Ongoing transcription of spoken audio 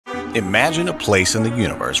Imagine a place in the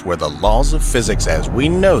universe where the laws of physics as we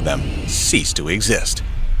know them cease to exist.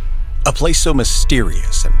 A place so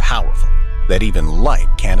mysterious and powerful that even light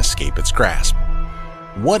can't escape its grasp.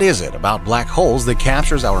 What is it about black holes that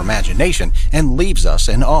captures our imagination and leaves us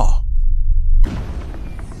in awe?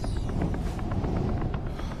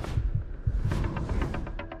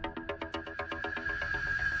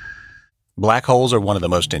 Black holes are one of the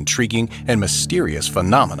most intriguing and mysterious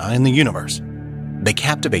phenomena in the universe. They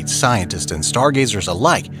captivate scientists and stargazers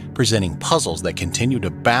alike, presenting puzzles that continue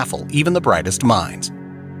to baffle even the brightest minds.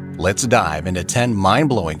 Let's dive into 10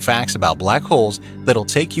 mind-blowing facts about black holes that'll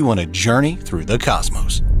take you on a journey through the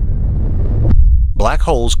cosmos. Black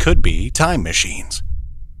holes could be time machines.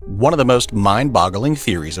 One of the most mind-boggling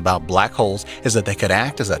theories about black holes is that they could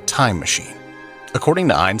act as a time machine. According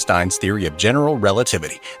to Einstein's theory of general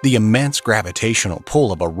relativity, the immense gravitational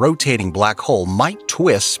pull of a rotating black hole might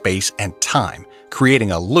twist space and time,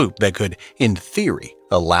 creating a loop that could, in theory,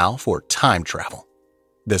 allow for time travel.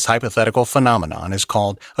 This hypothetical phenomenon is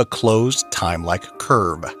called a closed time-like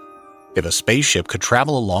curve. If a spaceship could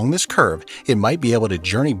travel along this curve, it might be able to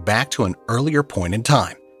journey back to an earlier point in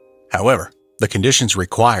time. However, the conditions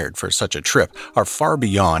required for such a trip are far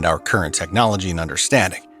beyond our current technology and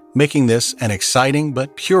understanding, making this an exciting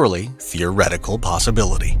but purely theoretical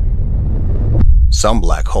possibility. Some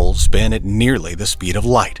black holes spin at nearly the speed of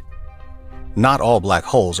light. Not all black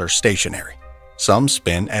holes are stationary. Some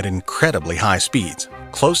spin at incredibly high speeds,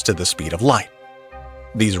 close to the speed of light.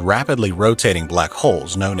 These rapidly rotating black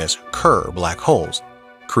holes, known as Kerr black holes,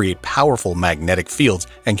 create powerful magnetic fields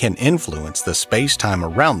and can influence the space-time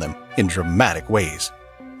around them in dramatic ways.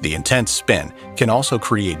 The intense spin can also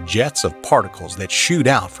create jets of particles that shoot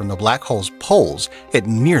out from the black hole's poles at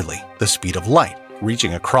nearly the speed of light,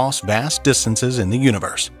 reaching across vast distances in the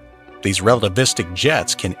universe. These relativistic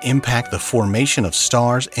jets can impact the formation of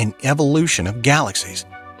stars and evolution of galaxies,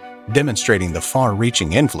 demonstrating the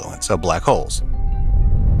far-reaching influence of black holes.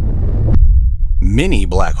 Many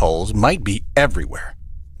black holes might be everywhere.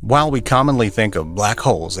 While we commonly think of black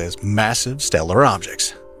holes as massive stellar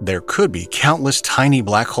objects, there could be countless tiny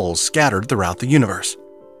black holes scattered throughout the universe.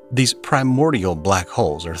 These primordial black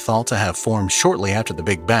holes are thought to have formed shortly after the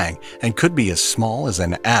Big Bang and could be as small as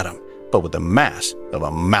an atom, but with the mass of a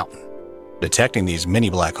mountain. Detecting these mini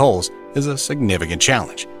black holes is a significant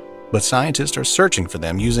challenge, but scientists are searching for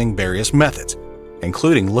them using various methods,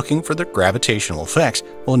 including looking for their gravitational effects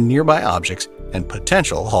on nearby objects and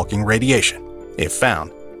potential Hawking radiation. If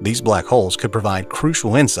found, these black holes could provide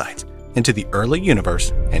crucial insights into the early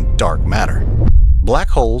universe and dark matter. Black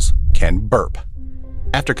holes can burp.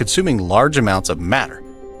 After consuming large amounts of matter,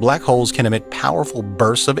 black holes can emit powerful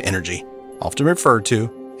bursts of energy, often referred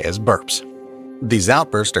to as burps. These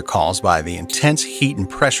outbursts are caused by the intense heat and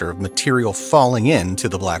pressure of material falling into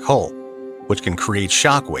the black hole, which can create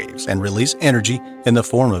shock waves and release energy in the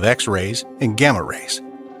form of X-rays and gamma rays.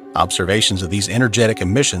 Observations of these energetic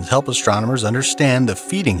emissions help astronomers understand the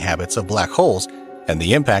feeding habits of black holes and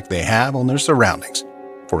the impact they have on their surroundings.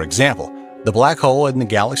 For example, the black hole in the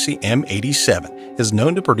galaxy M87 is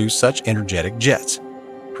known to produce such energetic jets,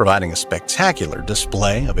 providing a spectacular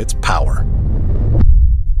display of its power.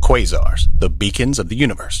 Quasars, the beacons of the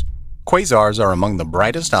universe. Quasars are among the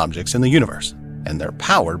brightest objects in the universe, and they're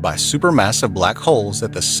powered by supermassive black holes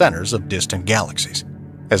at the centers of distant galaxies.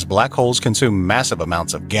 As black holes consume massive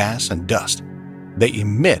amounts of gas and dust, they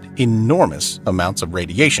emit enormous amounts of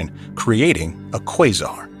radiation, creating a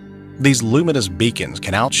quasar. These luminous beacons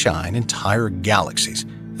can outshine entire galaxies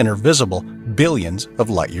and are visible billions of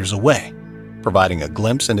light years away, providing a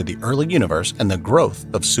glimpse into the early universe and the growth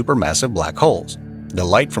of supermassive black holes. The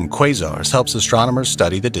light from quasars helps astronomers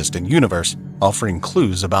study the distant universe, offering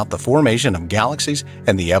clues about the formation of galaxies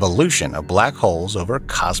and the evolution of black holes over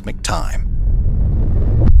cosmic time.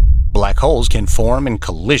 Black holes can form in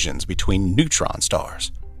collisions between neutron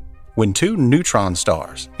stars. When two neutron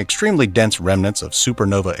stars, extremely dense remnants of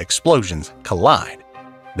supernova explosions, collide,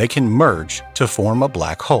 they can merge to form a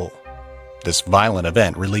black hole. This violent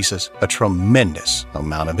event releases a tremendous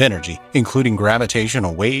amount of energy, including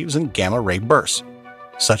gravitational waves and gamma-ray bursts.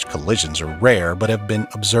 Such collisions are rare but have been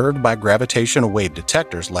observed by gravitational wave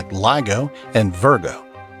detectors like LIGO and Virgo,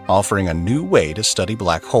 offering a new way to study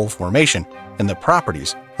black hole formation and the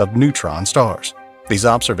properties of neutron stars. These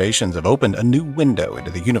observations have opened a new window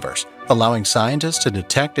into the universe, allowing scientists to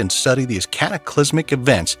detect and study these cataclysmic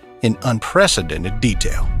events in unprecedented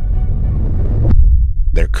detail.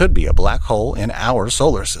 There could be a black hole in our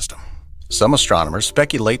solar system. Some astronomers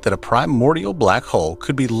speculate that a primordial black hole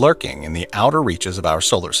could be lurking in the outer reaches of our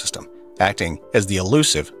solar system, acting as the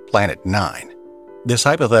elusive Planet 9. This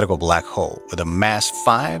hypothetical black hole, with a mass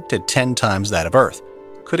 5 to 10 times that of Earth,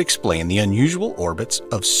 could explain the unusual orbits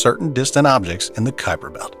of certain distant objects in the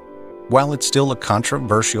Kuiper Belt. While it's still a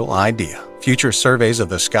controversial idea, future surveys of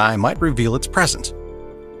the sky might reveal its presence.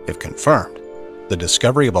 If confirmed, the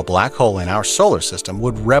discovery of a black hole in our solar system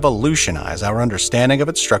would revolutionize our understanding of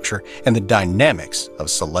its structure and the dynamics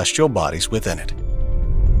of celestial bodies within it.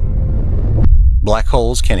 Black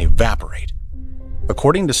holes can evaporate.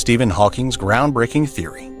 According to Stephen Hawking's groundbreaking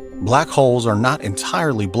theory, black holes are not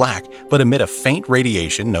entirely black but emit a faint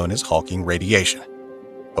radiation known as Hawking radiation.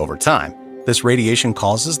 Over time, this radiation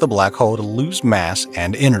causes the black hole to lose mass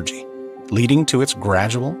and energy, leading to its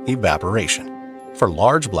gradual evaporation. For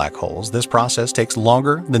large black holes, this process takes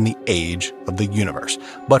longer than the age of the universe,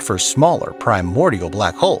 but for smaller primordial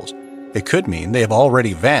black holes, it could mean they have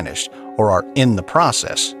already vanished or are in the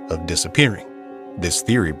process of disappearing. This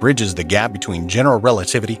theory bridges the gap between general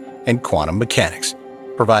relativity and quantum mechanics,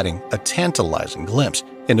 providing a tantalizing glimpse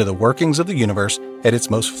into the workings of the universe at its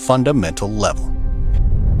most fundamental level.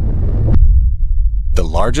 The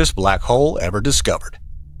largest black hole ever discovered.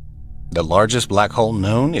 The largest black hole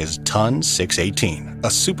known is TON 618, a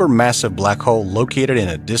supermassive black hole located in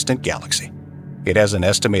a distant galaxy. It has an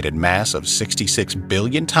estimated mass of 66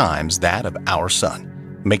 billion times that of our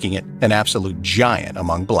Sun, making it an absolute giant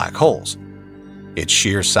among black holes. Its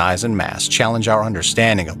sheer size and mass challenge our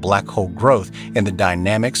understanding of black hole growth and the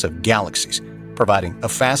dynamics of galaxies, providing a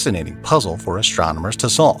fascinating puzzle for astronomers to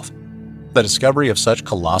solve. The discovery of such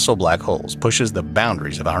colossal black holes pushes the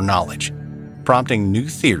boundaries of our knowledge, prompting new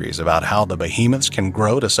theories about how the behemoths can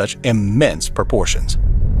grow to such immense proportions.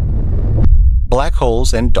 Black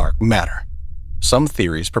holes and dark matter. Some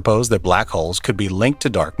theories propose that black holes could be linked to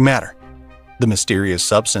dark matter, the mysterious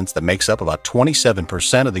substance that makes up about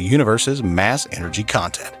 27% of the universe's mass energy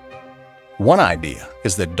content. One idea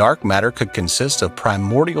is that dark matter could consist of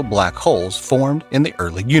primordial black holes formed in the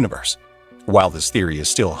early universe. While this theory is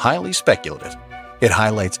still highly speculative, it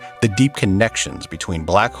highlights the deep connections between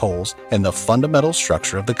black holes and the fundamental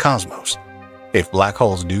structure of the cosmos. If black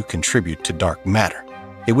holes do contribute to dark matter,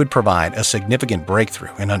 it would provide a significant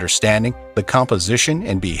breakthrough in understanding the composition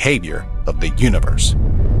and behavior of the universe.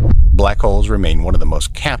 Black holes remain one of the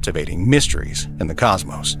most captivating mysteries in the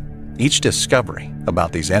cosmos. Each discovery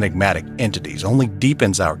about these enigmatic entities only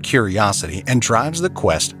deepens our curiosity and drives the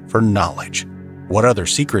quest for knowledge. What other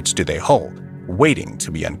secrets do they hold, waiting to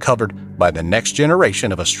be uncovered by the next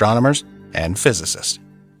generation of astronomers and physicists?